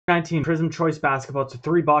19 Prizm Choice Basketball. It's a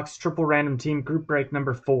 3-box triple random team group break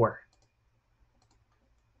number 4.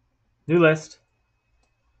 New list.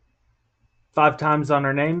 5 times on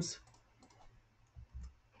our names.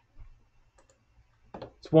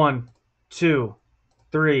 It's 1, 2,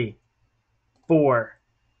 3, 4,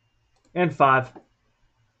 and 5.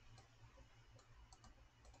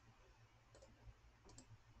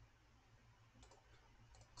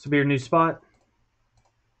 This will be your new spot.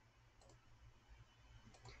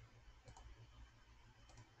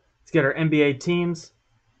 Let's get our NBA teams.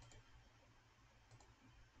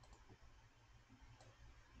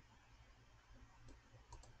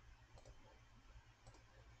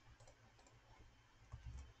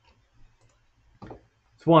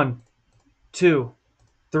 It's 1, 2,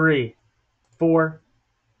 3, 4,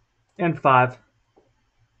 and 5.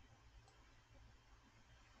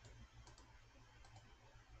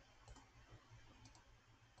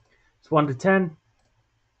 It's 1 to 10,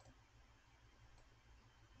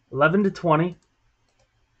 11 to 20,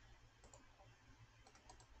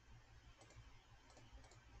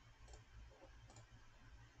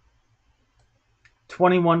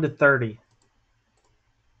 21 to 30.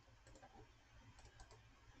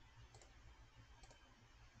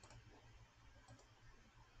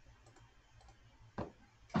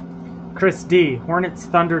 Chris D, Hornets,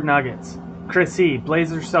 Thunder, Nuggets. Chris E,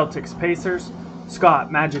 Blazers, Celtics, Pacers.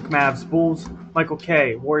 Scott, Magic, Mavs, Bulls. Michael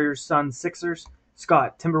K, Warriors, Suns, Sixers.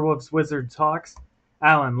 Scott, Timberwolves, Wizards, Hawks.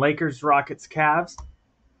 Alan, Lakers, Rockets, Cavs.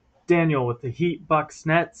 Daniel with the Heat, Bucks,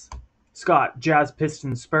 Nets. Scott, Jazz,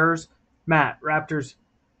 Pistons, Spurs. Matt, Raptors,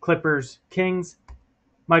 Clippers, Kings.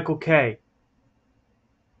 Michael K,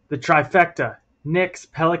 the trifecta, Knicks,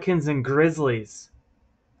 Pelicans, and Grizzlies.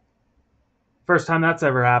 First time that's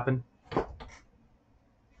ever happened.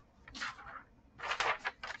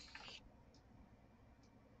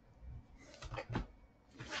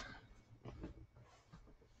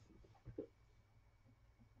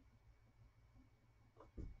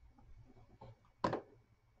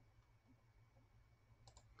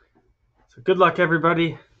 So good luck,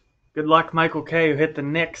 everybody. Good luck, Michael K, who hit the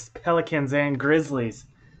Knicks, Pelicans, and Grizzlies.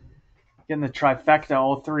 Getting the trifecta,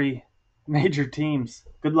 all 3 major teams.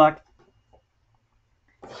 Good luck.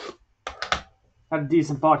 Had a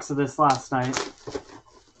decent box of this last night.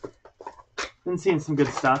 Been seeing some good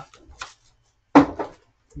stuff.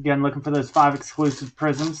 Again, looking for those 5 exclusive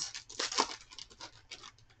Prizms.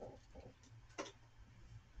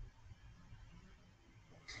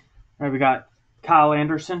 All right, we got Kyle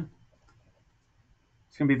Anderson.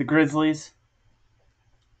 It's going to be the Grizzlies.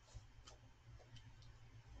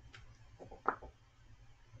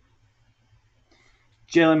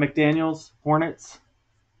 Jalen McDaniels, Hornets.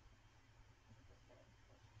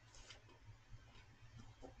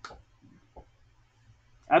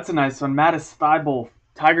 That's a nice one. Mattis Thybulle,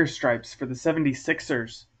 Tiger Stripes for the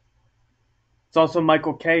 76ers. It's also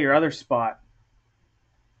Michael K, your other spot.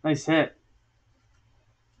 Nice hit.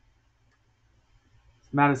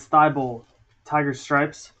 Mattis Thybulle, Tiger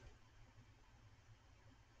Stripes.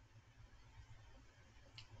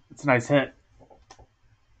 It's a nice hit.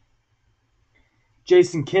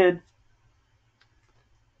 Jason Kidd.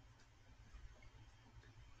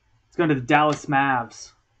 It's going to the Dallas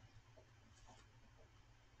Mavs.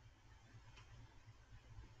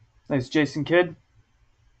 Nice Jason Kidd.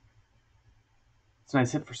 It's a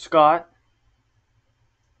nice hit for Scott.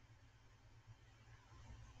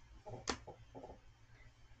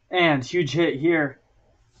 And huge hit here.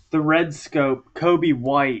 The Red Scope, Kobe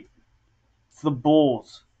White. It's the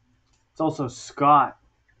Bulls. It's also Scott.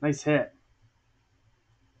 Nice hit.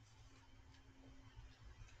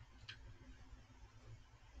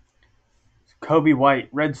 Kobe White,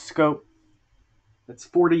 Red Scope. That's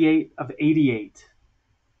 48 of 88.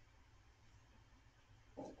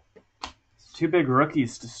 It's 2 big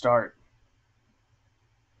rookies to start.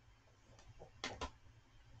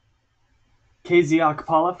 KZ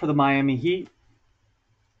Okpala for the Miami Heat.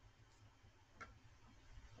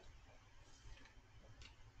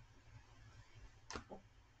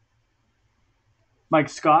 Mike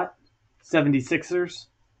Scott, 76ers.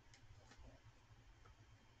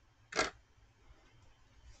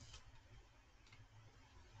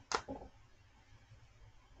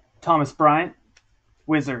 Thomas Bryant,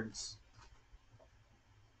 Wizards.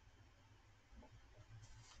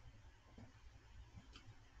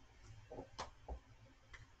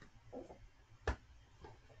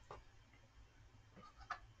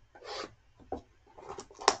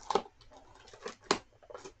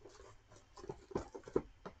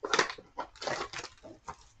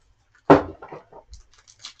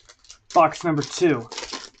 Box number 2.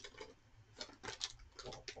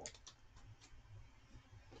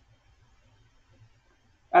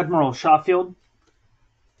 Admiral Shawfield,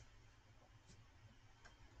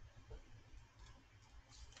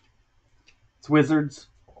 it's Wizards.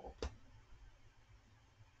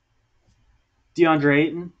 DeAndre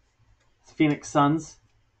Ayton, it's Phoenix Suns.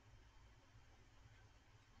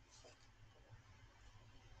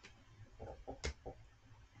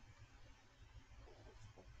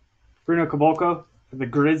 Bruno Caboclo for the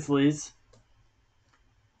Grizzlies.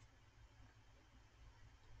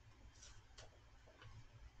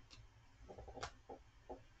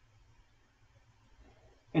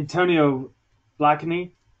 Antonio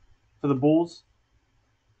Blackney for the Bulls.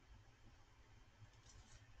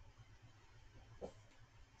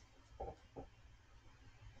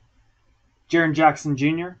 Jaren Jackson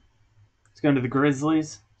Jr. is going to the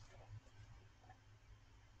Grizzlies.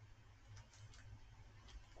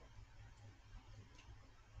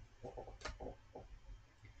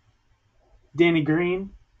 Danny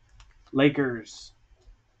Green, Lakers.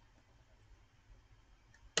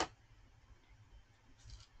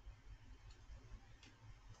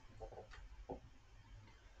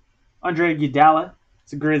 Andre Iguodala,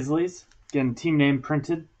 it's the Grizzlies. Again, team name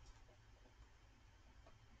printed.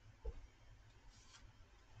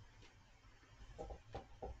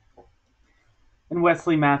 And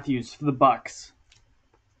Wesley Matthews for the Bucks.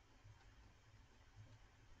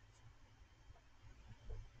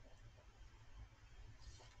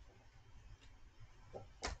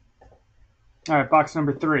 All right, box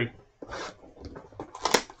number 3.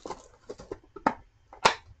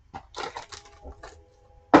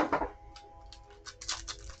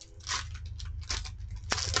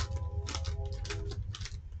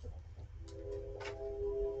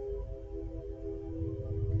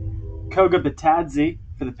 Koga Batadze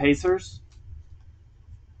for the Pacers.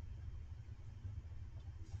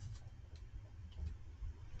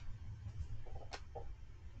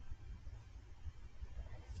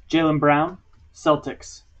 Jaylen Brown,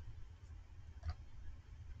 Celtics.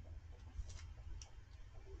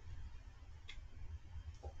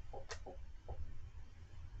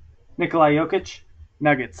 Nikola Jokic,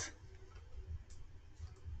 Nuggets.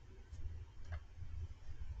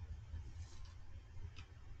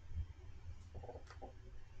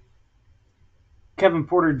 Kevin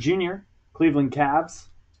Porter Jr., Cleveland Cavs.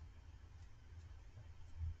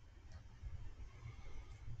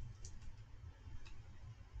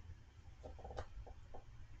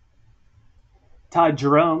 Ty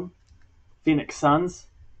Jerome, Phoenix Suns.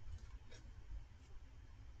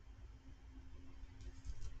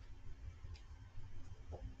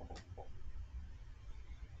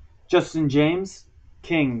 Justin James,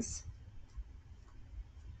 Kings.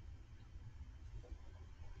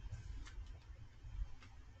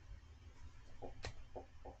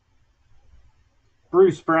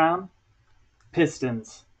 Bruce Brown,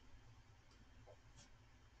 Pistons.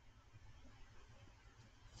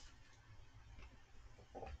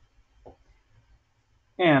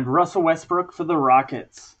 And Russell Westbrook for the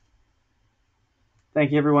Rockets.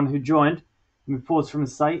 Thank you everyone who joined. Let me pull this from the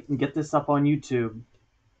site and get this up on YouTube.